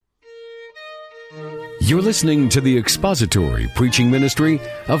You're listening to the expository preaching ministry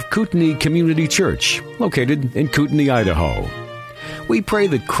of Kootenai Community Church, located in Kootenai, Idaho. We pray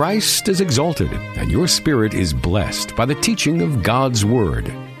that Christ is exalted and your spirit is blessed by the teaching of God's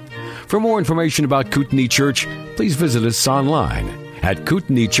Word. For more information about Kootenai Church, please visit us online at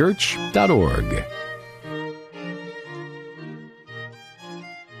kootenaichurch.org.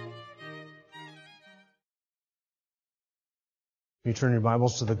 You turn your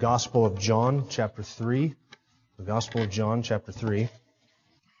Bibles to the Gospel of John, chapter 3. The Gospel of John, chapter 3. We're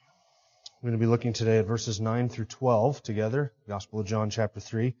going to be looking today at verses 9 through 12 together. Gospel of John, chapter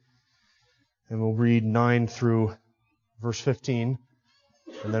 3. And we'll read 9 through verse 15.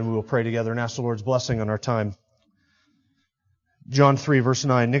 And then we will pray together and ask the Lord's blessing on our time. John 3, verse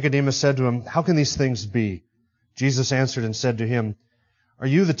 9. Nicodemus said to him, "How can these things be?" Jesus answered and said to him, "Are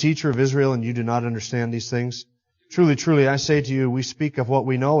you the teacher of Israel and you do not understand these things? Truly, truly, I say to you, we speak of what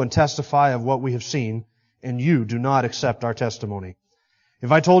we know and testify of what we have seen, and you do not accept our testimony.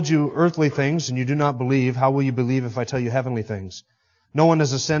 If I told you earthly things and you do not believe, how will you believe if I tell you heavenly things? No one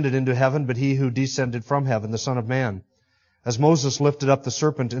has ascended into heaven but he who descended from heaven, the Son of Man. As Moses lifted up the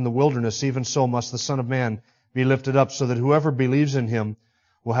serpent in the wilderness, even so must the Son of Man be lifted up, so that whoever believes in him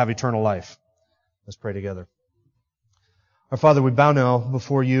will have eternal life." Let's pray together. Our Father, we bow now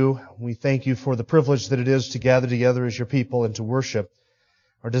before you. We thank you for the privilege that it is to gather together as your people and to worship.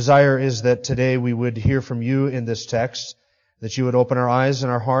 Our desire is that today we would hear from you in this text, that you would open our eyes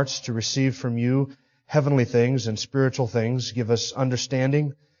and our hearts to receive from you heavenly things and spiritual things. Give us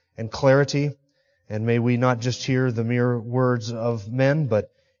understanding and clarity, and may we not just hear the mere words of men,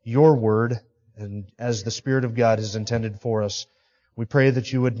 but your word, and as the Spirit of God is intended for us. We pray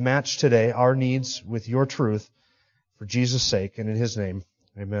that you would match today our needs with your truth, for Jesus' sake, and in His name,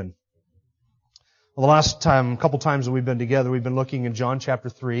 amen. Well, the last couple times that we've been together, we've been looking in John chapter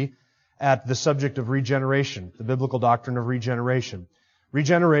 3 at the subject of regeneration, the biblical doctrine of regeneration.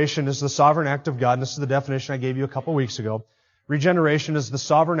 Regeneration is the sovereign act of God, and this is the definition I gave you a couple weeks ago. Regeneration is the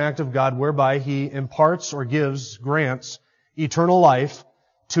sovereign act of God whereby He imparts or grants eternal life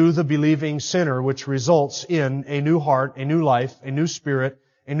to the believing sinner, which results in a new heart, a new life, a new spirit,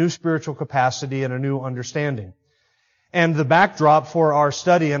 a new spiritual capacity, and a new understanding. And the backdrop for our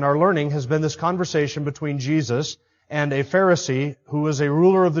study and our learning has been this conversation between Jesus and a Pharisee who was a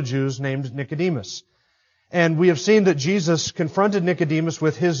ruler of the Jews named Nicodemus. And we have seen that Jesus confronted Nicodemus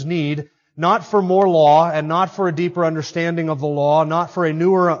with his need, not for more law and not for a deeper understanding of the law, not for a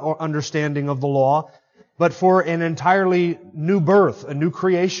newer understanding of the law, but for an entirely new birth, a new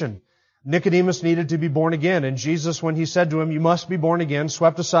creation. Nicodemus needed to be born again. And Jesus, when He said to him, "You must be born again,"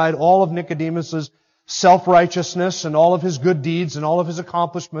 swept aside all of Nicodemus's self-righteousness and all of his good deeds and all of his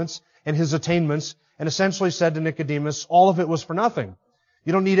accomplishments and his attainments, and essentially said to Nicodemus, all of it was for nothing.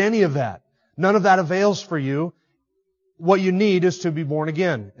 You don't need any of that. None of that avails for you. What you need is to be born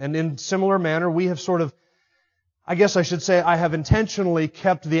again. And in similar manner, we have I have intentionally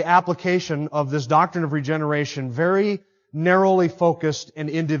kept the application of this doctrine of regeneration very narrowly focused and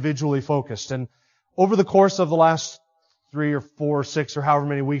individually focused. And over the course of the last 3 or 4 or 6 or however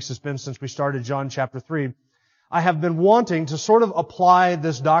many weeks it's been since we started John chapter 3, I have been wanting to sort of apply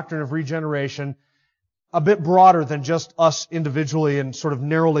this doctrine of regeneration a bit broader than just us individually and sort of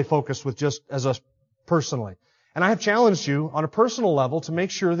narrowly focused with just as us personally. And I have challenged you on a personal level to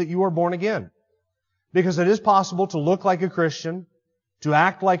make sure that you are born again. Because it is possible to look like a Christian, to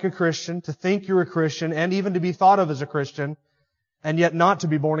act like a Christian, to think you're a Christian, and even to be thought of as a Christian, and yet not to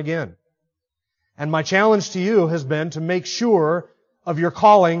be born again. And my challenge to you has been to make sure of your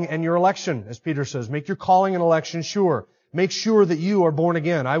calling and your election, as Peter says. Make your calling and election sure. Make sure that you are born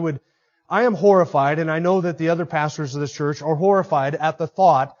again. I am horrified, and I know that the other pastors of this church are horrified at the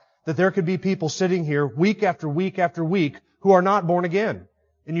thought that there could be people sitting here week after week after week who are not born again.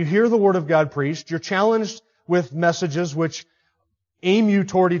 And you hear the Word of God preached, you're challenged with messages which aim you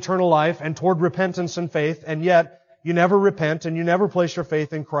toward eternal life and toward repentance and faith, and yet you never repent and you never place your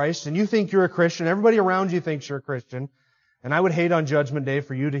faith in Christ, and you think you're a Christian. Everybody around you thinks you're a Christian. And I would hate on Judgment Day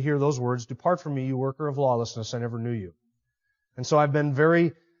for you to hear those words, "Depart from me, you worker of lawlessness, I never knew you." And so I've been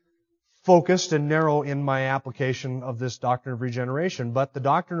very focused and narrow in my application of this doctrine of regeneration. But the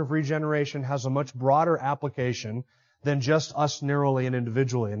doctrine of regeneration has a much broader application than just us narrowly and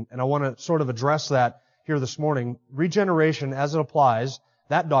individually. And I want to sort of address that here this morning. Regeneration as it applies,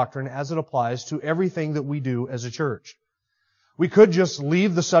 that doctrine as it applies to everything that we do as a church. We could just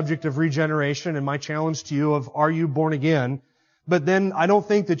leave the subject of regeneration and my challenge to you of, are you born again? But then I don't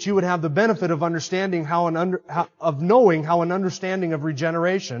think that you would have the benefit of understanding knowing how an understanding of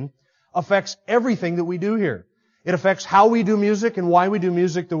regeneration affects everything that we do here. It affects how we do music and why we do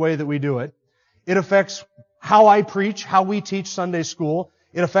music the way that we do it. It affects how I preach, how we teach Sunday school.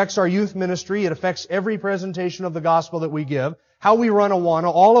 It affects our youth ministry. It affects every presentation of the gospel that we give. How we run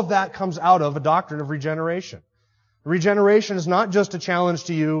Awana, all of that comes out of a doctrine of regeneration. Regeneration is not just a challenge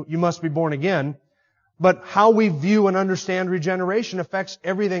to you must be born again, but how we view and understand regeneration affects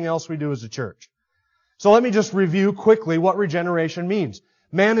everything else we do as a church. So let me just review quickly what regeneration means.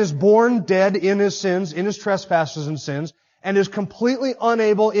 Man is born dead in his sins, in his trespasses and sins, and is completely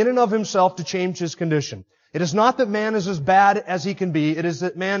unable in and of himself to change his condition. It is not that man is as bad as he can be, it is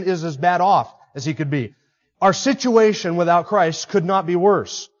that man is as bad off as he could be. Our situation without Christ could not be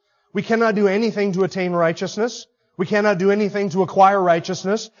worse. We cannot do anything to attain righteousness. We cannot do anything to acquire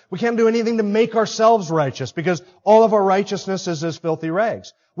righteousness. We can't do anything to make ourselves righteous because all of our righteousness is as filthy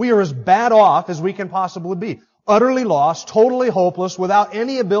rags. We are as bad off as we can possibly be. Utterly lost, totally hopeless, without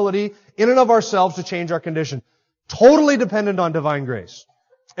any ability in and of ourselves to change our condition. Totally dependent on divine grace.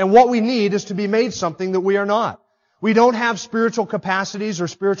 And what we need is to be made something that we are not. We don't have spiritual capacities or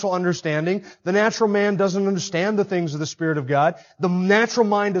spiritual understanding. The natural man doesn't understand the things of the Spirit of God. The natural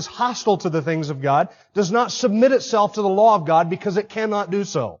mind is hostile to the things of God, does not submit itself to the law of God because it cannot do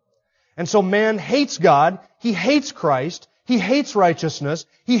so. And so man hates God, he hates Christ, he hates righteousness,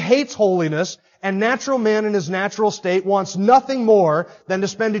 he hates holiness, and natural man in his natural state wants nothing more than to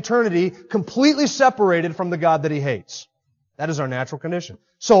spend eternity completely separated from the God that he hates. That is our natural condition.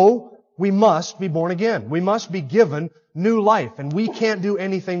 So, we must be born again. We must be given new life. And we can't do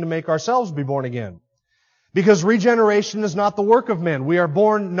anything to make ourselves be born again. Because regeneration is not the work of men. We are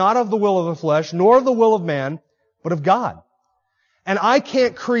born not of the will of the flesh, nor of the will of man, but of God. And I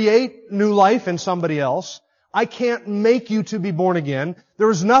can't create new life in somebody else. I can't make you to be born again.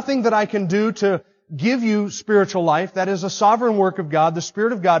 There is nothing that I can do to give you spiritual life. That is a sovereign work of God. The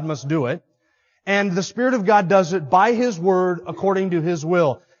Spirit of God must do it. And the Spirit of God does it by His Word according to His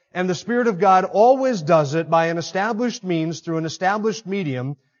will. And the Spirit of God always does it by an established means through an established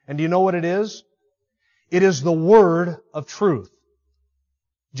medium. And do you know what it is? It is the Word of truth.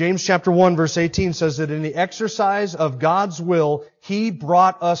 James chapter 1 verse 18 says that in the exercise of God's will, He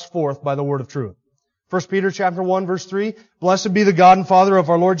brought us forth by the word of truth. 1 Peter chapter 1 verse 3, Blessed be the God and Father of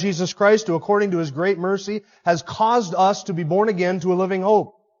our Lord Jesus Christ, who according to His great mercy has caused us to be born again to a living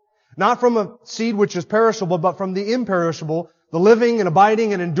hope. Not from a seed which is perishable, but from the imperishable, the living and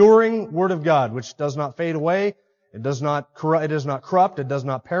abiding and enduring Word of God, which does not fade away, it is not corrupt, it does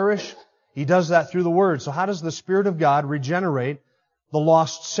not perish. He does that through the Word. So how does the Spirit of God regenerate the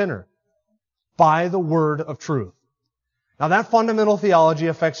lost sinner? By the Word of truth. Now that fundamental theology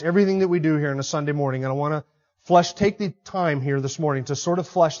affects everything that we do here on a Sunday morning, and I want to take the time here this morning to sort of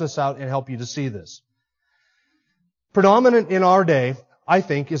flesh this out and help you to see this. Predominant in our day, I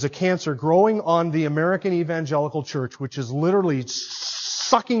think, is a cancer growing on the American evangelical church, which is literally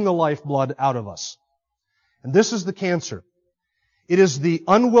sucking the lifeblood out of us. And this is the cancer. It is the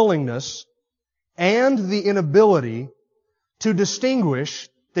unwillingness and the inability to distinguish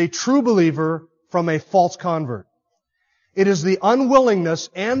the true believer from a false convert. It is the unwillingness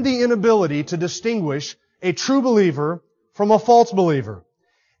and the inability to distinguish a true believer from a false believer,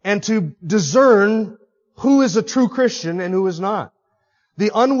 and to discern who is a true Christian and who is not.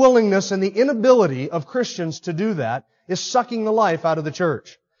 The unwillingness and the inability of Christians to do that is sucking the life out of the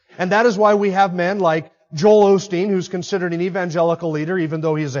church. And that is why we have men like Joel Osteen, who's considered an evangelical leader, even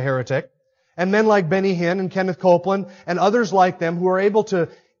though he is a heretic, and men like Benny Hinn and Kenneth Copeland and others like them who are able to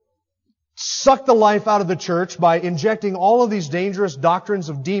suck the life out of the church by injecting all of these dangerous doctrines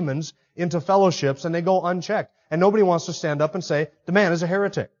of demons into fellowships, and they go unchecked. And nobody wants to stand up and say, the man is a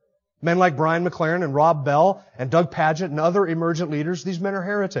heretic. Men like Brian McLaren and Rob Bell and Doug Pagitt and other emergent leaders, these men are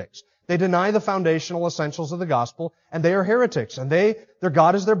heretics. They deny the foundational essentials of the gospel, and they are heretics. And their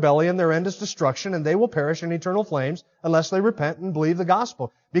God is their belly, and their end is destruction, and they will perish in eternal flames unless they repent and believe the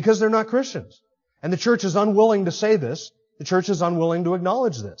gospel, because they're not Christians. And the church is unwilling to say this. The church is unwilling to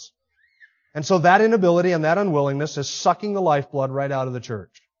acknowledge this. And so that inability and that unwillingness is sucking the lifeblood right out of the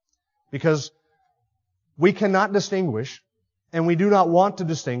church. Because we cannot distinguish, and we do not want to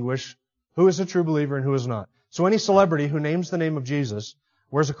distinguish, who is a true believer and who is not. So any celebrity who names the name of Jesus,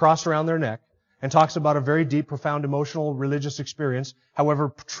 wears a cross around their neck, and talks about a very deep, profound, emotional, religious experience,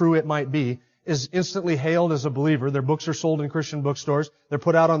 however true it might be, is instantly hailed as a believer. Their books are sold in Christian bookstores. They're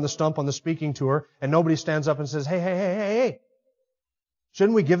put out on the stump on the speaking tour, and nobody stands up and says, hey.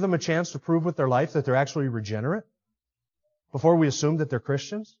 Shouldn't we give them a chance to prove with their life that they're actually regenerate before we assume that they're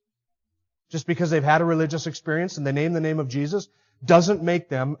Christians? Just because they've had a religious experience and they name the name of Jesus doesn't make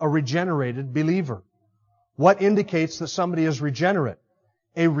them a regenerated believer. What indicates that somebody is regenerate?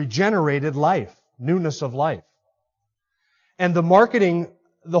 A regenerated life, newness of life. And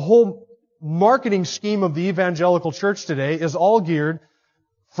the whole marketing scheme of the evangelical church today is all geared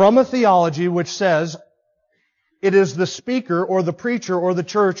from a theology which says it is the speaker or the preacher or the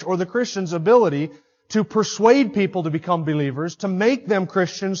church or the Christian's ability to persuade people to become believers, to make them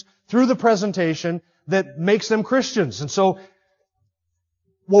Christians through the presentation that makes them Christians. And so,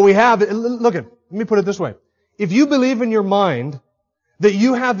 what we have, let me put it this way. If you believe in your mind that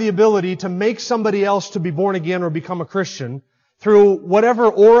you have the ability to make somebody else to be born again or become a Christian through whatever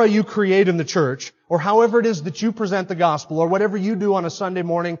aura you create in the church, or however it is that you present the gospel, or whatever you do on a Sunday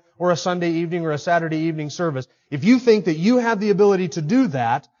morning or a Sunday evening or a Saturday evening service, if you think that you have the ability to do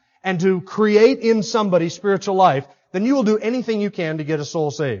that and to create in somebody spiritual life, then you will do anything you can to get a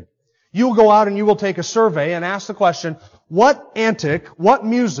soul saved. You will go out and you will take a survey and ask the question, what antic, what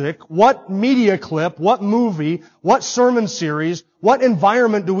music, what media clip, what movie, what sermon series, what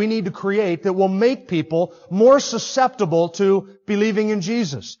environment do we need to create that will make people more susceptible to believing in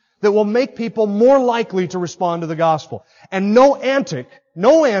Jesus? That will make people more likely to respond to the gospel. And no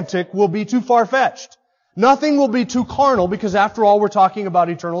antic will be too far-fetched. Nothing will be too carnal because after all we're talking about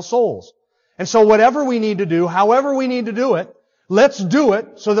eternal souls. And so whatever we need to do, however we need to do it, let's do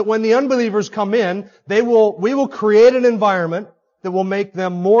it so that when the unbelievers come in, we will create an environment that will make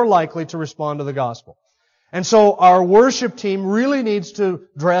them more likely to respond to the gospel. And so our worship team really needs to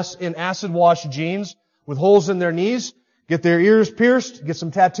dress in acid-wash jeans with holes in their knees, get their ears pierced, get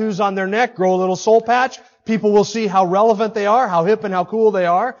some tattoos on their neck, grow a little soul patch. People will see how relevant they are, how hip and how cool they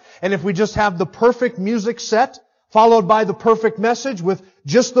are. And if we just have the perfect music set, followed by the perfect message with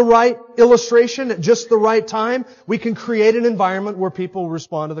just the right illustration at just the right time, we can create an environment where people will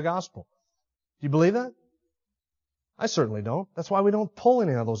respond to the gospel. Do you believe that? I certainly don't. That's why we don't pull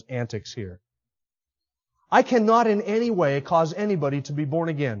any of those antics here. I cannot in any way cause anybody to be born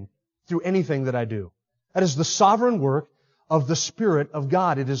again through anything that I do. That is the sovereign work of the Spirit of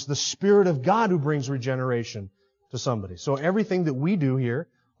God. It is the Spirit of God who brings regeneration to somebody. So everything that we do here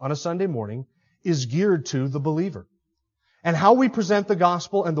on a Sunday morning is geared to the believer. And how we present the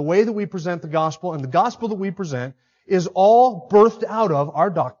gospel and the way that we present the gospel and the gospel that we present is all birthed out of our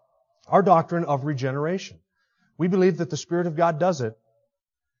doctrine of regeneration. We believe that the Spirit of God does it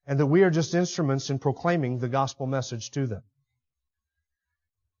and that we are just instruments in proclaiming the gospel message to them.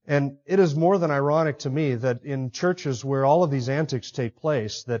 And it is more than ironic to me that in churches where all of these antics take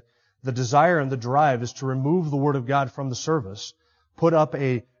place, that the desire and the drive is to remove the Word of God from the service, put up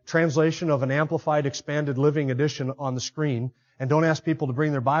a translation of an amplified, expanded living edition on the screen, and don't ask people to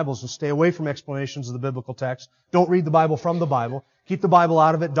bring their Bibles and stay away from explanations of the biblical text. Don't read the Bible from the Bible. Keep the Bible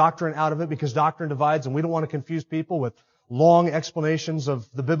out of it, doctrine out of it, because doctrine divides, and we don't want to confuse people with long explanations of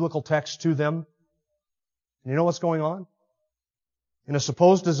the biblical text to them. And you know what's going on? In a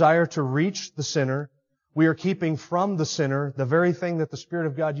supposed desire to reach the sinner, we are keeping from the sinner the very thing that the Spirit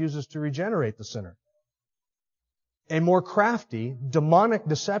of God uses to regenerate the sinner. A more crafty, demonic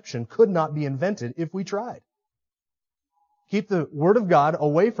deception could not be invented if we tried. Keep the Word of God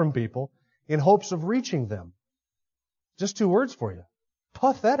away from people in hopes of reaching them. Just 2 words for you.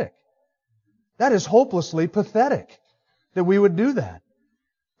 Pathetic. That is hopelessly pathetic that we would do that.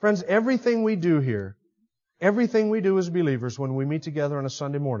 Friends, everything we do here, everything we do as believers when we meet together on a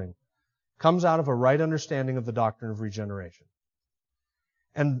Sunday morning comes out of a right understanding of the doctrine of regeneration.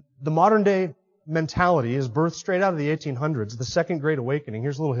 And the modern day mentality is birthed straight out of the 1800s, the Second Great Awakening.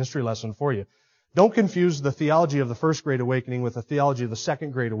 Here's a little history lesson for you. Don't confuse the theology of the First Great Awakening with the theology of the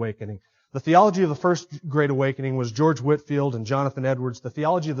Second Great Awakening. The theology of the First Great Awakening was George Whitefield and Jonathan Edwards. The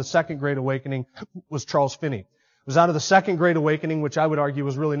theology of the Second Great Awakening was Charles Finney. It was out of the Second Great Awakening, which I would argue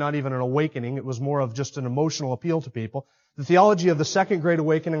was really not even an awakening. It was more of just an emotional appeal to people. The theology of the Second Great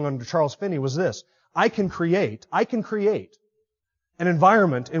Awakening under Charles Finney was this: I can create an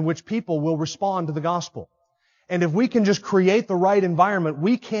environment in which people will respond to the gospel. And if we can just create the right environment,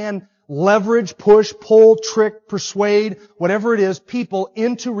 we can leverage, push, pull, trick, persuade, whatever it is, people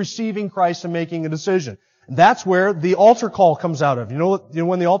into receiving Christ and making a decision. And that's where the altar call comes out of. You know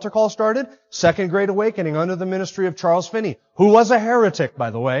when the altar call started? Second Great Awakening under the ministry of Charles Finney, who was a heretic, by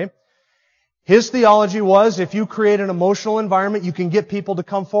the way. His theology was, if you create an emotional environment, you can get people to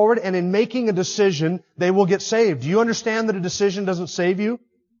come forward, and in making a decision, they will get saved. Do you understand that a decision doesn't save you?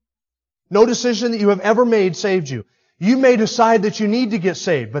 No decision that you have ever made saved you. You may decide that you need to get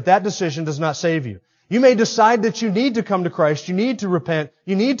saved, but that decision does not save you. You may decide that you need to come to Christ, you need to repent,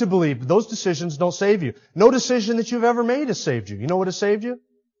 you need to believe, but those decisions don't save you. No decision that you've ever made has saved you. You know what has saved you?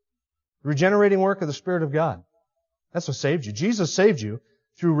 The regenerating work of the Spirit of God. That's what saved you. Jesus saved you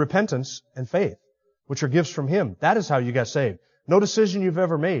through repentance and faith, which are gifts from Him. That is how you got saved. No decision you've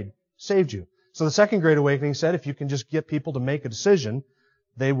ever made saved you. So the Second Great Awakening said if you can just get people to make a decision,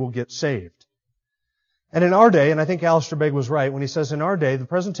 they will get saved. And in our day, and I think Alistair Begg was right when he says in our day, the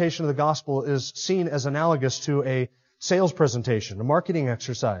presentation of the gospel is seen as analogous to a sales presentation, a marketing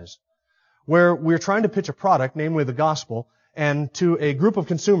exercise, where we're trying to pitch a product, namely the gospel, and to a group of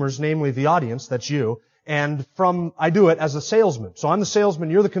consumers, namely the audience, that's you, and I do it as a salesman. So I'm the salesman,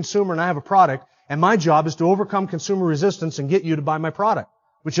 you're the consumer, and I have a product, and my job is to overcome consumer resistance and get you to buy my product,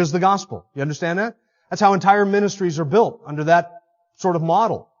 which is the gospel. You understand that? That's how entire ministries are built, under that sort of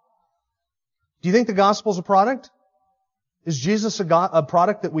model. Do you think the gospel is a product? Is Jesus a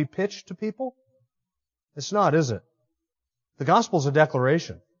product that we pitch to people? It's not, is it? The gospel is a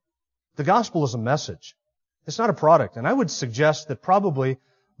declaration. The gospel is a message. It's not a product. And I would suggest that probably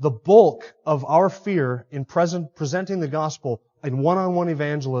the bulk of our fear in presenting the gospel in one-on-one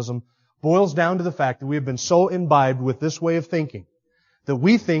evangelism boils down to the fact that we have been so imbibed with this way of thinking that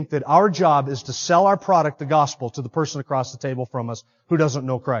we think that our job is to sell our product, the gospel, to the person across the table from us who doesn't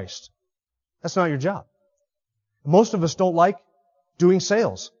know Christ. That's not your job. Most of us don't like doing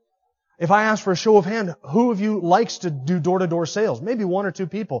sales. If I ask for a show of hand, who of you likes to do door-to-door sales? Maybe one or two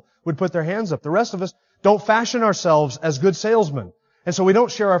people would put their hands up. The rest of us don't fashion ourselves as good salesmen. And so we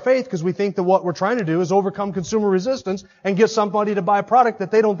don't share our faith because we think that what we're trying to do is overcome consumer resistance and get somebody to buy a product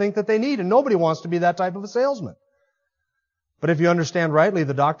that they don't think that they need. And nobody wants to be that type of a salesman. But if you understand rightly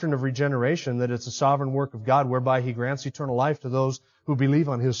the doctrine of regeneration, that it's a sovereign work of God whereby He grants eternal life to those who believe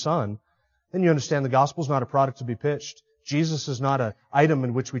on His Son, then you understand the gospel is not a product to be pitched. Jesus is not an item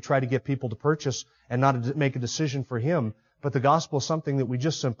in which we try to get people to purchase and not make a decision for Him, but the gospel is something that we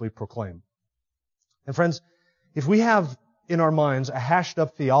just simply proclaim. And friends, if we have in our minds a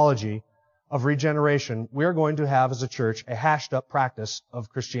hashed-up theology of regeneration, we are going to have as a church a hashed-up practice of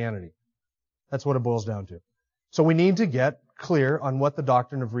Christianity. That's what it boils down to. So we need to get clear on what the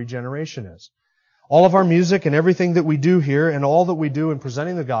doctrine of regeneration is. All of our music and everything that we do here and all that we do in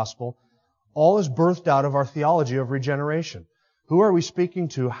presenting the gospel, all is birthed out of our theology of regeneration. Who are we speaking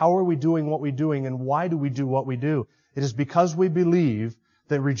to? How are we doing what we're doing? And why do we do what we do? It is because we believe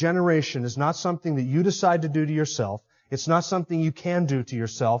that regeneration is not something that you decide to do to yourself. It's not something you can do to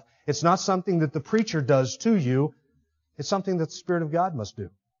yourself. It's not something that the preacher does to you. It's something that the Spirit of God must do.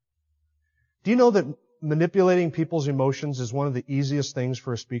 Do you know that manipulating people's emotions is one of the easiest things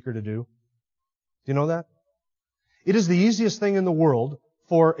for a speaker to do? Do you know that? It is the easiest thing in the world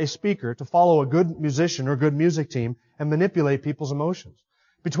for a speaker to follow a good musician or good music team and manipulate people's emotions.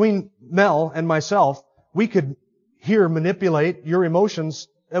 Between Mel and myself, we could manipulate your emotions.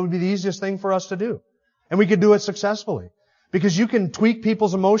 That would be the easiest thing for us to do. And we could do it successfully. Because you can tweak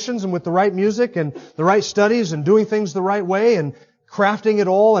people's emotions, and with the right music and the right studies and doing things the right way and crafting it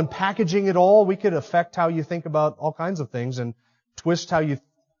all and packaging it all, we could affect how you think about all kinds of things and twist how you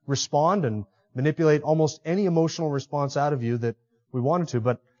respond and manipulate almost any emotional response out of you that we wanted to.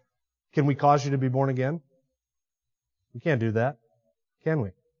 But can we cause you to be born again? We can't do that, can we?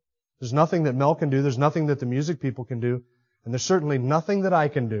 There's nothing that Mel can do. There's nothing that the music people can do. And there's certainly nothing that I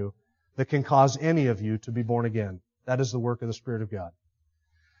can do that can cause any of you to be born again. That is the work of the Spirit of God.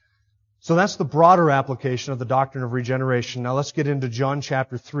 So that's the broader application of the doctrine of regeneration. Now let's get into John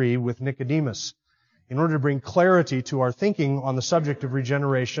chapter 3 with Nicodemus. In order to bring clarity to our thinking on the subject of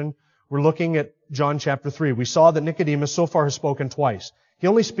regeneration, we're looking at John chapter 3. We saw that Nicodemus so far has spoken twice. He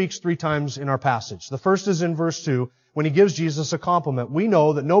only speaks 3 times in our passage. The first is in verse 2, when he gives Jesus a compliment. We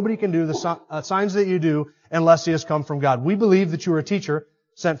know that nobody can do the signs that you do unless he has come from God. We believe that you are a teacher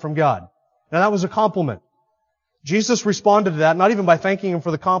sent from God. Now that was a compliment. Jesus responded to that, not even by thanking him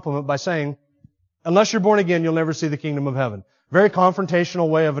for the compliment, by saying, unless you're born again, you'll never see the kingdom of heaven. Very confrontational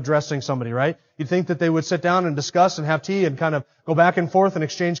way of addressing somebody, right? You'd think that they would sit down and discuss and have tea and kind of go back and forth and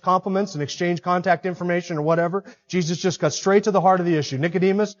exchange compliments and exchange contact information or whatever. Jesus just got straight to the heart of the issue.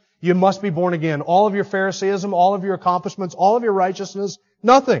 Nicodemus, you must be born again. All of your Pharisaism, all of your accomplishments, all of your righteousness,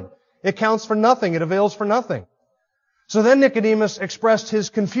 nothing. It counts for nothing. It avails for nothing. So then Nicodemus expressed his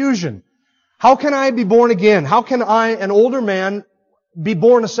confusion. How can I be born again? How can I, an older man, be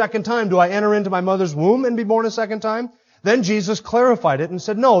born a second time? Do I enter into my mother's womb and be born a second time? Then Jesus clarified it and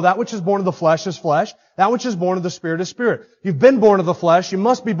said, no, that which is born of the flesh is flesh. That which is born of the Spirit is spirit. You've been born of the flesh, you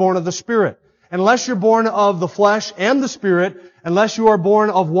must be born of the Spirit. Unless you're born of the flesh and the Spirit, unless you are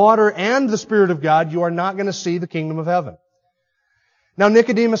born of water and the Spirit of God, you are not going to see the kingdom of heaven. Now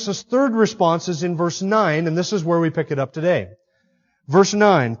Nicodemus' third response is in verse 9, and this is where we pick it up today. Verse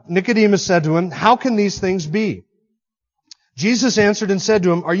 9, Nicodemus said to him, how can these things be? Jesus answered and said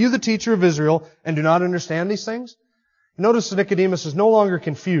to him, are you the teacher of Israel and do not understand these things? Notice that Nicodemus is no longer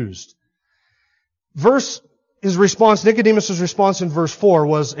confused. Nicodemus' response in verse 4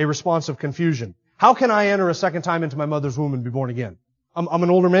 was a response of confusion. How can I enter a second time into my mother's womb and be born again? I'm an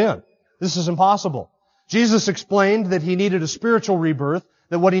older man. This is impossible. Jesus explained that He needed a spiritual rebirth,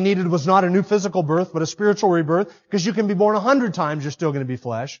 that what He needed was not a new physical birth, but a spiritual rebirth, because you can be born 100 times, you're still going to be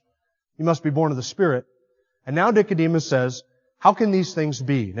flesh. You must be born of the Spirit. And now Nicodemus says, how can these things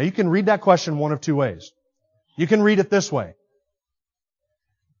be? Now you can read that question one of two ways. You can read it this way.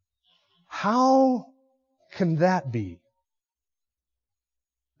 How can that be?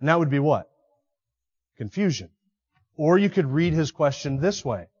 And that would be what? Confusion. Or you could read his question this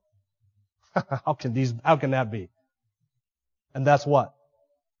way. How can that be? And that's what?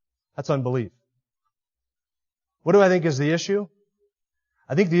 That's unbelief. What do I think is the issue?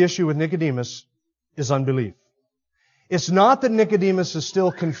 I think the issue with Nicodemus is unbelief. It's not that Nicodemus is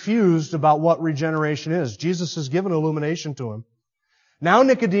still confused about what regeneration is. Jesus has given illumination to him. Now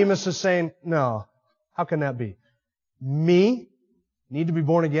Nicodemus is saying, no, how can that be? Me? Need to be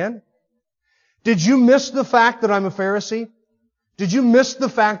born again? Did you miss the fact that I'm a Pharisee? Did you miss the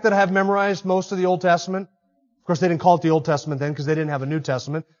fact that I have memorized most of the Old Testament? Of course, they didn't call it the Old Testament then because they didn't have a New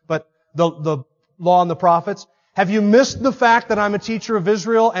Testament, but the law and the prophets. Have you missed the fact that I'm a teacher of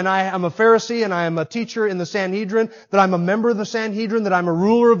Israel and I am a Pharisee and I am a teacher in the Sanhedrin, that I'm a member of the Sanhedrin, that I'm a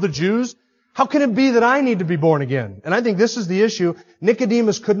ruler of the Jews? How can it be that I need to be born again? And I think this is the issue.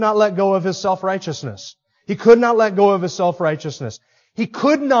 Nicodemus could not let go of his self-righteousness. He could not let go of his self-righteousness. He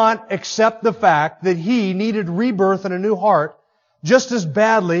could not accept the fact that he needed rebirth and a new heart just as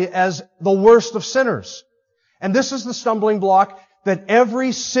badly as the worst of sinners. And this is the stumbling block that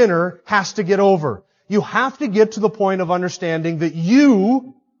every sinner has to get over. You have to get to the point of understanding that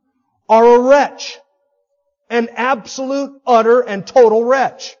you are a wretch. An absolute, utter, and total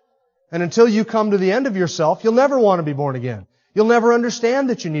wretch. And until you come to the end of yourself, you'll never want to be born again. You'll never understand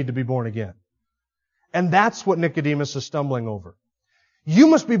that you need to be born again. And that's what Nicodemus is stumbling over. You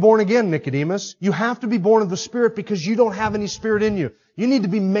must be born again, Nicodemus. You have to be born of the Spirit because you don't have any Spirit in you. You need to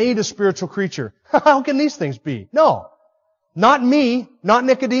be made a spiritual creature. How can these things be? No. Not me, not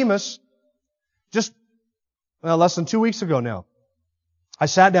Nicodemus. Just, less than 2 weeks ago now, I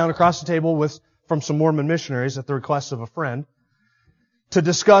sat down across the table from some Mormon missionaries at the request of a friend to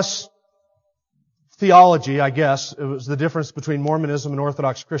discuss theology, I guess. It was the difference between Mormonism and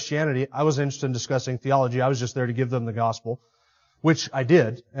Orthodox Christianity. I was interested in discussing theology. I was just there to give them the gospel, which I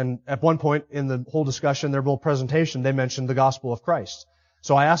did. And at one point in the whole discussion, their whole presentation, they mentioned the gospel of Christ.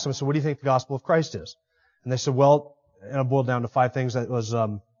 So I asked them, so what do you think the gospel of Christ is? And they said, well, and I boiled down to 5 things. That was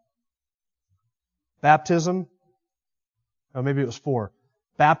baptism. Or maybe it was 4.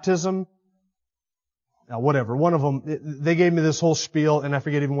 Baptism. Whatever. One of them, they gave me this whole spiel, and I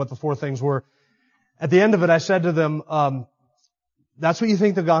forget even what the 4 things were. At the end of it, I said to them, that's what you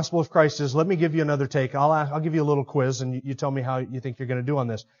think the gospel of Christ is. Let me give you another take. I'll give you a little quiz, and you tell me how you think you're going to do on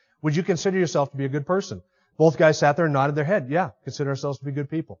this. Would you consider yourself to be a good person? Both guys sat there and nodded their head. Yeah, consider ourselves to be good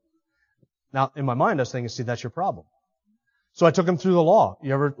people. Now, in my mind, I was thinking, see, that's your problem. So I took them through the law.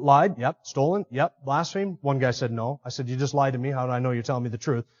 You ever lied? Yep. Stolen? Yep. Blasphemed? One guy said no. I said, you just lied to me. How do I know you're telling me the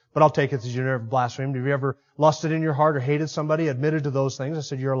truth? But I'll take it that you never blasphemed. Have you ever lusted in your heart or hated somebody, admitted to those things? I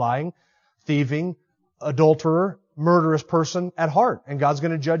said, you're lying, thieving, adulterer, murderous person at heart. And God's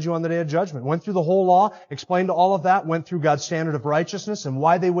going to judge you on the day of judgment. Went through the whole law, explained all of that, went through God's standard of righteousness and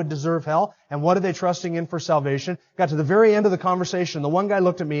why they would deserve hell and what are they trusting in for salvation. Got to the very end of the conversation. The one guy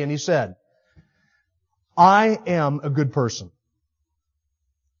looked at me and he said, I am a good person.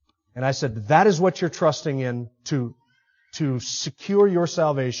 And I said, that is what you're trusting in to secure your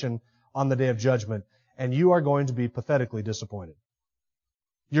salvation on the day of judgment. And you are going to be pathetically disappointed.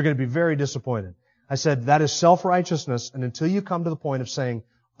 You're going to be very disappointed. I said, that is self-righteousness. And until you come to the point of saying,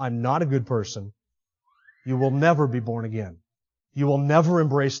 I'm not a good person, you will never be born again. You will never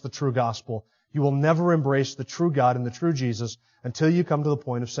embrace the true gospel. You will never embrace the true God and the true Jesus until you come to the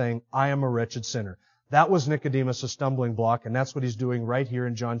point of saying, I am a wretched sinner. That was Nicodemus' stumbling block, and that's what he's doing right here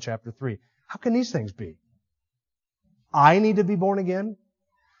in John chapter 3. How can these things be? I need to be born again?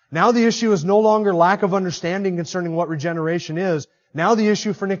 Now the issue is no longer lack of understanding concerning what regeneration is. Now the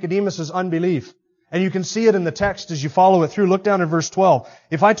issue for Nicodemus is unbelief. And you can see it in the text as you follow it through. Look down at verse 12.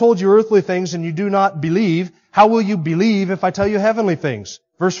 If I told you earthly things and you do not believe, how will you believe if I tell you heavenly things?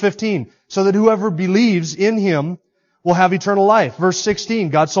 Verse 15. So that whoever believes in Him will have eternal life. Verse 16.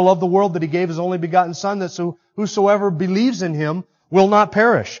 God so loved the world that He gave His only begotten Son, that so whosoever believes in Him will not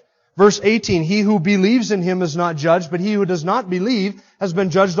perish. Verse 18. He who believes in Him is not judged, but he who does not believe has been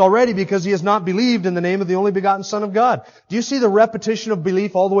judged already because he has not believed in the name of the only begotten Son of God. Do you see the repetition of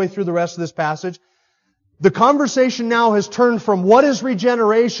belief all the way through the rest of this passage? The conversation now has turned from what is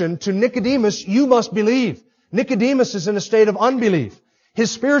regeneration to Nicodemus, you must believe. Nicodemus is in a state of unbelief. His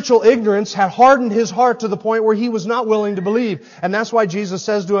spiritual ignorance had hardened his heart to the point where he was not willing to believe. And that's why Jesus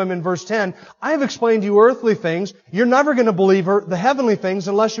says to him in verse 10, I have explained to you earthly things. You're never going to believe the heavenly things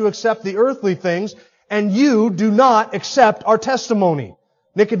unless you accept the earthly things. And you do not accept our testimony.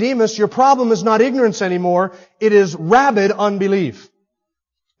 Nicodemus, your problem is not ignorance anymore. It is rabid unbelief.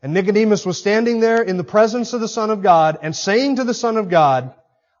 And Nicodemus was standing there in the presence of the Son of God and saying to the Son of God,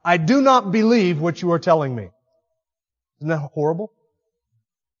 I do not believe what you are telling me. Isn't that horrible?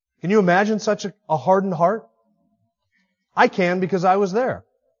 Can you imagine such a hardened heart? I can because I was there.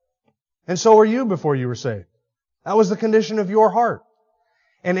 And so were you before you were saved. That was the condition of your heart.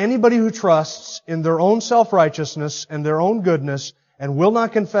 And anybody who trusts in their own self-righteousness and their own goodness and will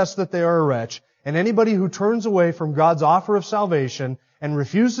not confess that they are a wretch, and anybody who turns away from God's offer of salvation and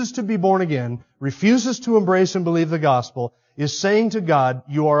refuses to be born again, refuses to embrace and believe the gospel, is saying to God,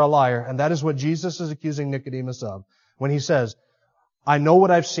 you are a liar. And that is what Jesus is accusing Nicodemus of when he says, I know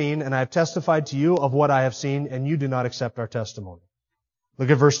what I've seen, and I have testified to you of what I have seen, and you do not accept our testimony. Look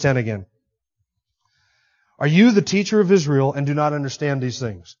at verse 10 again. Are you the teacher of Israel and do not understand these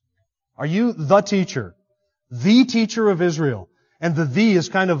things? Are you the teacher of Israel? And the "the" is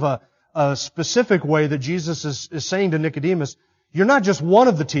kind of a specific way that Jesus is saying to Nicodemus, you're not just one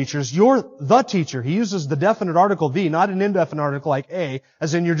of the teachers, you're the teacher. He uses the definite article "the," not an indefinite article like "a,"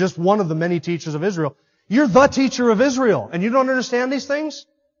 as in you're just one of the many teachers of Israel. You're the teacher of Israel, and you don't understand these things?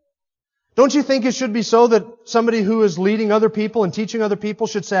 Don't you think it should be so that somebody who is leading other people and teaching other people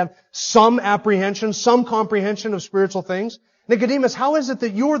should have some apprehension, some comprehension of spiritual things? Nicodemus, how is it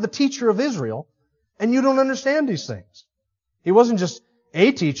that you're the teacher of Israel and you don't understand these things? He wasn't just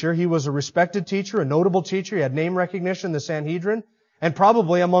a teacher. He was a respected teacher, a notable teacher. He had name recognition in the Sanhedrin, and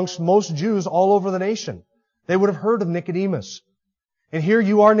probably amongst most Jews all over the nation. They would have heard of Nicodemus. And here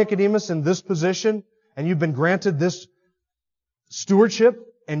you are, Nicodemus, in this position, and you've been granted this stewardship,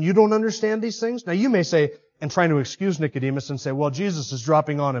 and you don't understand these things? Now you may say, and trying to excuse Nicodemus and say, well, Jesus is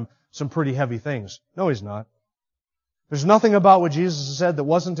dropping on him some pretty heavy things. No, He's not. There's nothing about what Jesus said that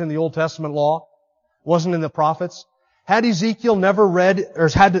wasn't in the Old Testament law, wasn't in the prophets. Had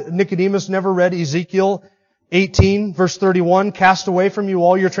Nicodemus never read Ezekiel 18, verse 31, cast away from you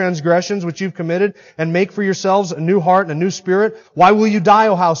all your transgressions which you've committed, and make for yourselves a new heart and a new spirit. Why will you die,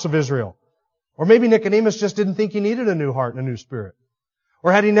 O house of Israel? Or maybe Nicodemus just didn't think he needed a new heart and a new spirit.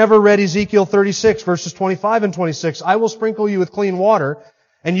 Or had he never read Ezekiel 36, verses 25 and 26, I will sprinkle you with clean water,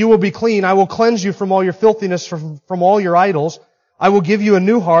 and you will be clean. I will cleanse you from all your filthiness, from all your idols. I will give you a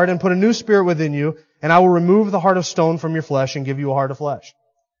new heart and put a new spirit within you, and I will remove the heart of stone from your flesh and give you a heart of flesh.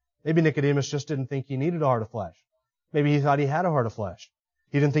 Maybe Nicodemus just didn't think he needed a heart of flesh. Maybe he thought he had a heart of flesh.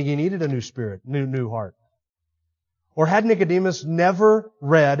 He didn't think he needed a new spirit, new heart. Or had Nicodemus never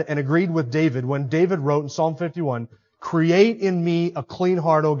read and agreed with David when David wrote in Psalm 51, create in me a clean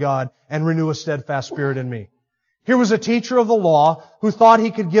heart, O God, and renew a steadfast spirit in me. Here was a teacher of the law who thought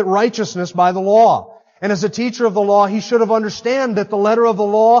he could get righteousness by the law. And as a teacher of the law, he should have understood that the letter of the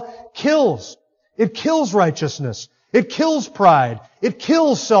law kills. It kills righteousness. It kills pride. It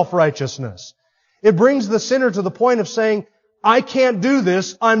kills self-righteousness. It brings the sinner to the point of saying, I can't do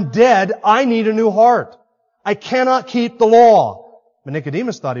this. I'm dead. I need a new heart. I cannot keep the law. But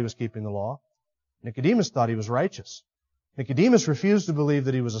Nicodemus thought he was keeping the law. Nicodemus thought he was righteous. Nicodemus refused to believe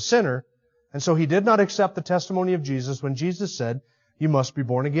that he was a sinner, and so he did not accept the testimony of Jesus when Jesus said, you must be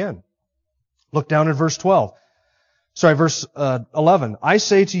born again. Look down at verse 11. I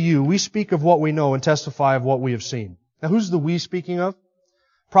say to you, we speak of what we know and testify of what we have seen. Now who's the we speaking of?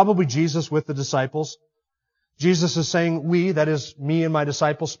 Probably Jesus with the disciples. Jesus is saying we, that is me and my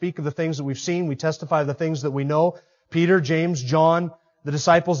disciples, speak of the things that we've seen. We testify of the things that we know. Peter, James, John, the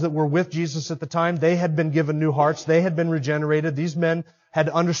disciples that were with Jesus at the time, they had been given new hearts. They had been regenerated. These men had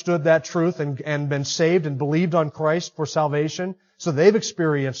understood that truth and been saved and believed on Christ for salvation. So they've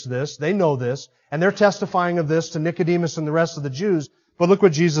experienced this. They know this. And they're testifying of this to Nicodemus and the rest of the Jews. But look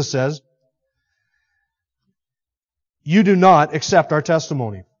what Jesus says. You do not accept our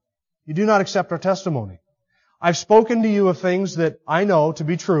testimony. You do not accept our testimony. I've spoken to you of things that I know to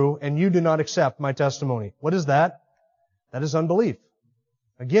be true, and you do not accept my testimony. What is that? That is unbelief.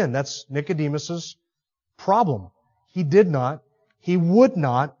 Again, that's Nicodemus's problem. He would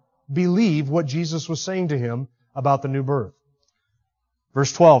not believe what Jesus was saying to him about the new birth.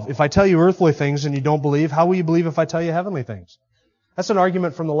 Verse 12, if I tell you earthly things and you don't believe, how will you believe if I tell you heavenly things? That's an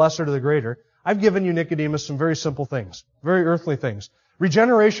argument from the lesser to the greater. I've given you, Nicodemus, some very simple things, very earthly things.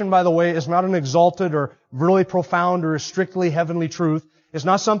 Regeneration, by the way, is not an exalted or really profound or a strictly heavenly truth. It's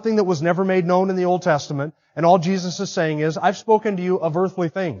not something that was never made known in the Old Testament. And all Jesus is saying is, I've spoken to you of earthly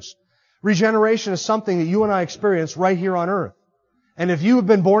things. Regeneration is something that you and I experience right here on earth. And if you have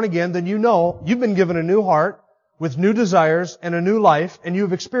been born again, then you know you've been given a new heart with new desires and a new life, and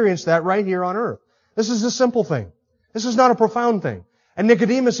you've experienced that right here on earth. This is a simple thing. This is not a profound thing. And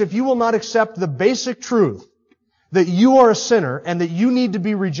Nicodemus, if you will not accept the basic truth that you are a sinner and that you need to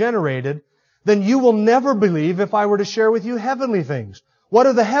be regenerated, then you will never believe if I were to share with you heavenly things. What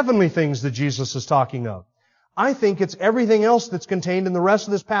are the heavenly things that Jesus is talking of? I think it's everything else that's contained in the rest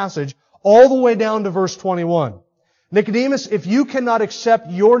of this passage, all the way down to verse 21. Nicodemus, if you cannot accept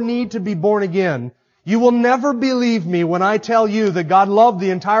your need to be born again, you will never believe me when I tell you that God loved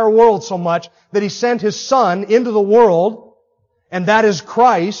the entire world so much that He sent His Son into the world, and that is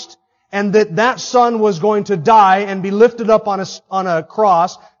Christ, and that Son was going to die and be lifted up on a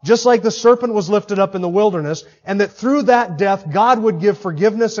cross, just like the serpent was lifted up in the wilderness, and that through that death, God would give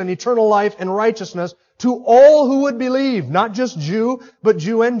forgiveness and eternal life and righteousness to all who would believe, not just Jew, but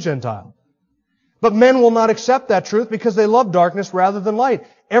Jew and Gentile. But men will not accept that truth because they love darkness rather than light.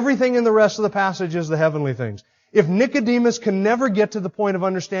 Everything in the rest of the passage is the heavenly things. If Nicodemus can never get to the point of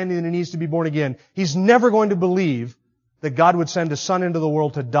understanding that he needs to be born again, he's never going to believe that God would send His Son into the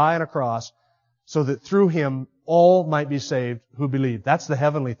world to die on a cross so that through Him all might be saved who believe. That's the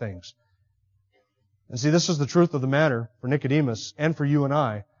heavenly things. And see, this is the truth of the matter for Nicodemus and for you and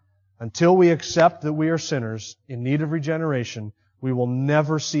I. Until we accept that we are sinners in need of regeneration, we will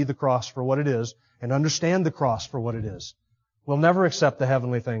never see the cross for what it is and understand the cross for what it is. We'll never accept the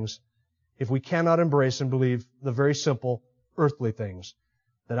heavenly things if we cannot embrace and believe the very simple earthly things,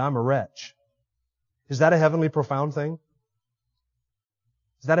 that I'm a wretch. Is that a heavenly profound thing?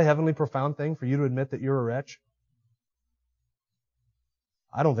 Is that a heavenly profound thing for you to admit that you're a wretch?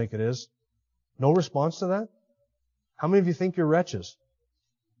 I don't think it is. No response to that? How many of you think you're wretches?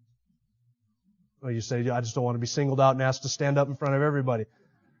 Well, you say, I just don't want to be singled out and asked to stand up in front of everybody.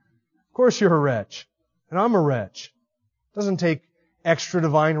 Of course you're a wretch. And I'm a wretch. It doesn't take extra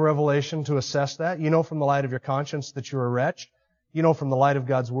divine revelation to assess that. You know from the light of your conscience that you're a wretch. You know from the light of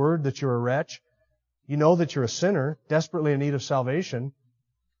God's Word that you're a wretch. You know that you're a sinner, desperately in need of salvation.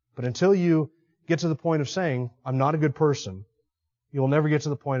 But until you get to the point of saying, I'm not a good person, you will never get to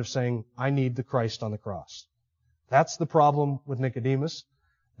the point of saying, I need the Christ on the cross. That's the problem with Nicodemus.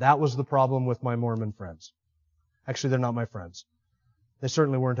 That was the problem with my Mormon friends. Actually, they're not my friends. They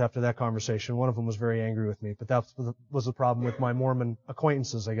certainly weren't after that conversation. One of them was very angry with me, but that was the problem with my Mormon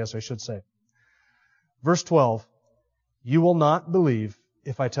acquaintances, I guess I should say. Verse 12, you will not believe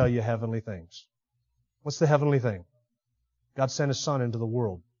if I tell you heavenly things. What's the heavenly thing? God sent His Son into the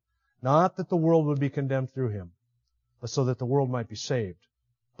world. Not that the world would be condemned through Him, but so that the world might be saved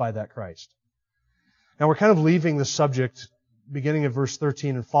by that Christ. Now we're kind of leaving the subject, beginning at verse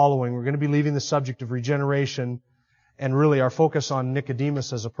 13 and following. We're going to be leaving the subject of regeneration and really our focus on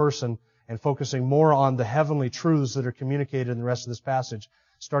Nicodemus as a person and focusing more on the heavenly truths that are communicated in the rest of this passage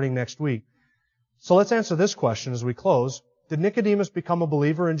starting next week. So let's answer this question as we close. Did Nicodemus become a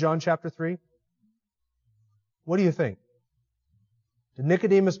believer in John chapter 3? What do you think? Did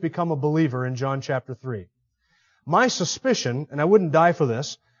Nicodemus become a believer in John chapter 3? My suspicion, and I wouldn't die for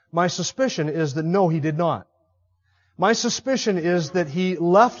this, my suspicion is that no, he did not. My suspicion is that he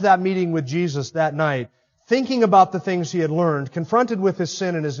left that meeting with Jesus that night thinking about the things he had learned, confronted with his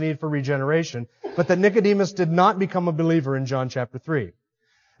sin and his need for regeneration, but that Nicodemus did not become a believer in John chapter 3.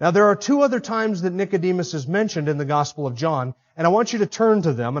 Now there are two other times that Nicodemus is mentioned in the Gospel of John, and I want you to turn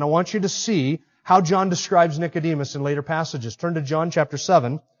to them, and I want you to see how John describes Nicodemus in later passages. Turn to John chapter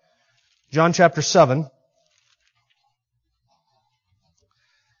 7. John chapter 7.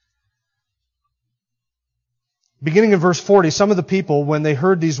 Beginning in verse 40, some of the people, when they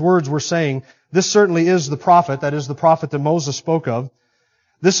heard these words, were saying, this certainly is the prophet, that is the prophet that Moses spoke of.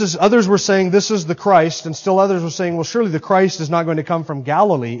 Others were saying, this is the Christ, and still others were saying, well, surely the Christ is not going to come from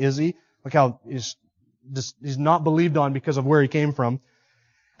Galilee, is He? Look how he's not believed on because of where He came from.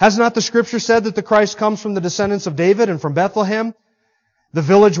 Has not the Scripture said that the Christ comes from the descendants of David and from Bethlehem, the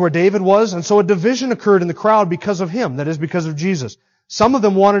village where David was? And so a division occurred in the crowd because of Him, that is, because of Jesus. Some of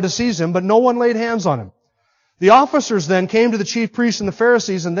them wanted to seize Him, but no one laid hands on Him. The officers then came to the chief priests and the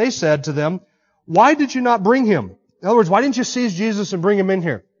Pharisees, and they said to them, why did you not bring Him? In other words, why didn't you seize Jesus and bring Him in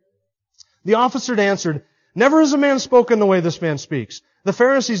here? The officer answered, never has a man spoken the way this man speaks. The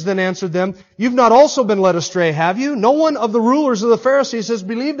Pharisees then answered them, you've not also been led astray, have you? No one of the rulers of the Pharisees has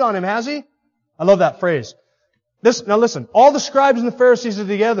believed on Him, has he? I love that phrase. Now listen, all the scribes and the Pharisees are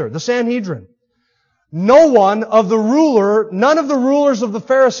together, the Sanhedrin. None of the rulers of the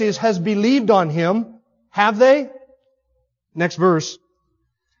Pharisees has believed on Him. Have they? Next verse.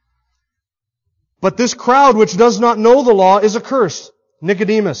 But this crowd which does not know the law is accursed.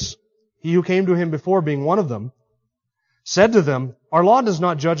 Nicodemus, he who came to Him before being one of them, said to them, "Our law does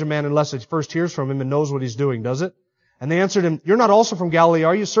not judge a man unless it first hears from him and knows what he's doing, does it?" And they answered him, "You're not also from Galilee,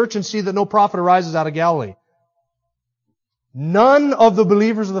 are you? Search and see that no prophet arises out of Galilee." None of the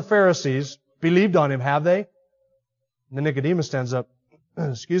believers of the Pharisees believed on him, have they? And then Nicodemus stands up.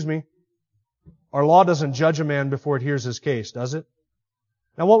 Excuse me. Our law doesn't judge a man before it hears his case, does it?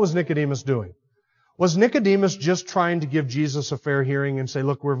 Now what was Nicodemus doing? Was Nicodemus just trying to give Jesus a fair hearing and say,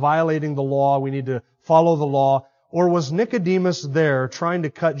 look, we're violating the law, we need to follow the law? Or was Nicodemus there trying to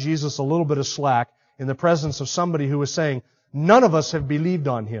cut Jesus a little bit of slack in the presence of somebody who was saying, none of us have believed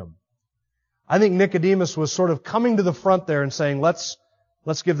on him? I think Nicodemus was sort of coming to the front there and saying, let's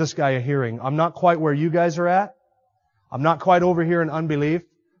give this guy a hearing. I'm not quite where you guys are at. I'm not quite over here in unbelief,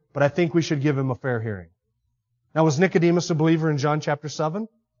 but I think we should give him a fair hearing. Now, was Nicodemus a believer in John chapter 7?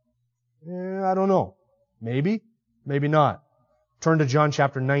 I don't know. Maybe, maybe not. Turn to John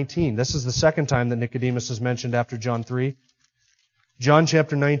chapter 19. This is the second time that Nicodemus is mentioned after John 3. John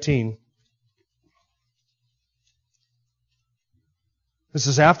chapter 19. This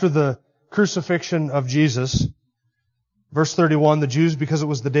is after the crucifixion of Jesus. Verse 31, the Jews, because it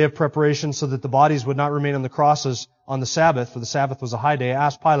was the day of preparation, so that the bodies would not remain on the crosses on the Sabbath, for the Sabbath was a high day,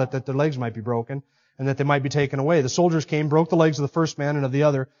 asked Pilate that their legs might be broken and that they might be taken away. The soldiers came, broke the legs of the first man and of the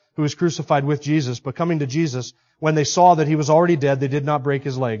other who was crucified with Jesus. But coming to Jesus, when they saw that he was already dead, they did not break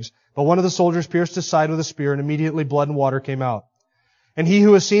his legs. But one of the soldiers pierced his side with a spear, and immediately blood and water came out. And he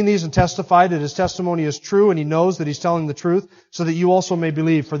who has seen these and testified that his testimony is true, and he knows that he's telling the truth, so that you also may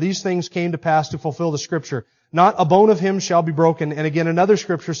believe. For these things came to pass to fulfill the Scripture. Not a bone of him shall be broken. And again, another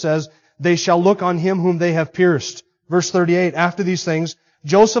Scripture says, they shall look on him whom they have pierced. Verse 38, after these things,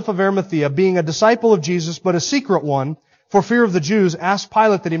 Joseph of Arimathea, being a disciple of Jesus, but a secret one, for fear of the Jews, asked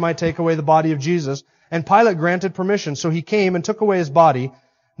Pilate that he might take away the body of Jesus. And Pilate granted permission. So he came and took away his body.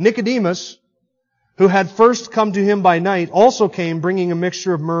 Nicodemus, who had first come to him by night, also came, bringing a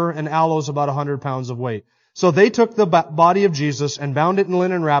mixture of myrrh and aloes, about 100 pounds of weight. So they took the body of Jesus and bound it in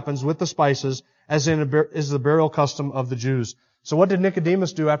linen wrappings with the spices, as is the burial custom of the Jews. So what did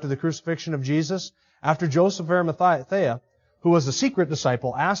Nicodemus do after the crucifixion of Jesus? After Joseph of Arimathea, who was a secret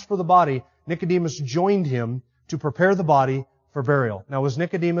disciple, asked for the body, Nicodemus joined him to prepare the body for burial. Now, was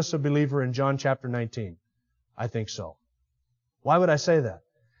Nicodemus a believer in John chapter 19? I think so. Why would I say that?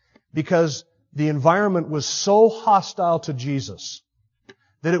 Because the environment was so hostile to Jesus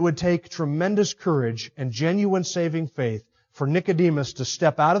that it would take tremendous courage and genuine saving faith for Nicodemus to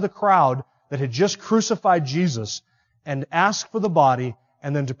step out of the crowd that had just crucified Jesus and ask for the body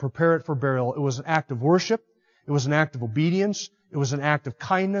and then to prepare it for burial. It was an act of worship. It was an act of obedience. It was an act of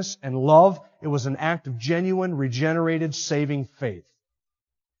kindness and love. It was an act of genuine, regenerated, saving faith.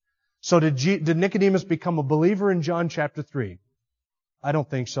 So did Nicodemus become a believer in John chapter 3? I don't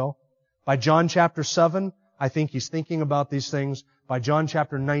think so. By John chapter 7, I think he's thinking about these things. By John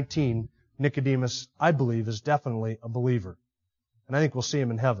chapter 19, Nicodemus, I believe, is definitely a believer. And I think we'll see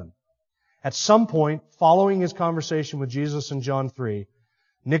him in heaven. At some point, following his conversation with Jesus in John 3,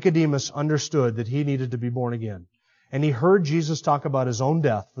 Nicodemus understood that he needed to be born again. And he heard Jesus talk about his own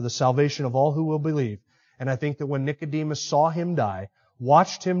death for the salvation of all who will believe. And I think that when Nicodemus saw him die,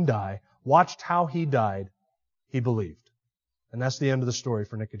 watched how he died, he believed. And that's the end of the story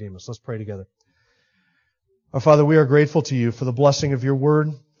for Nicodemus. Let's pray together. Our Father, we are grateful to you for the blessing of your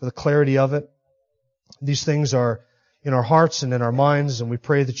word, for the clarity of it. These things are in our hearts and in our minds, and we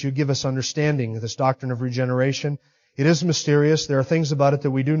pray that you give us understanding of this doctrine of regeneration. It is mysterious. There are things about it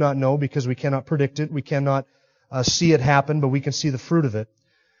that we do not know because we cannot predict it. We cannot see it happen, but we can see the fruit of it.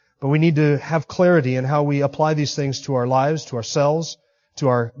 But we need to have clarity in how we apply these things to our lives, to ourselves, to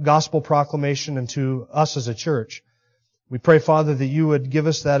our gospel proclamation, and to us as a church. We pray, Father, that you would give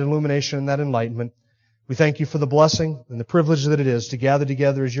us that illumination and that enlightenment. We thank you for the blessing and the privilege that it is to gather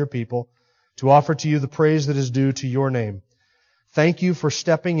together as your people, to offer to you the praise that is due to your name. Thank you for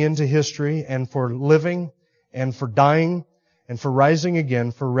stepping into history and for living and for dying and for rising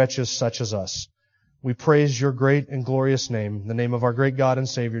again for wretches such as us. We praise your great and glorious name, in the name of our great God and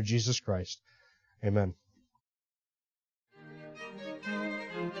Savior, Jesus Christ. Amen.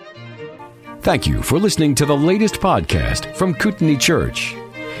 Thank you for listening to the latest podcast from Kootenai Church.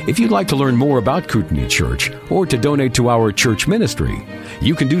 If you'd like to learn more about Kootenai Church or to donate to our church ministry,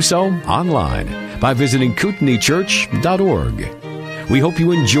 you can do so online by visiting kootenaichurch.org. We hope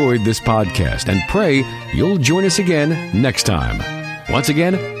you enjoyed this podcast and pray you'll join us again next time. Once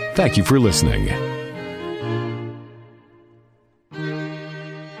again, thank you for listening.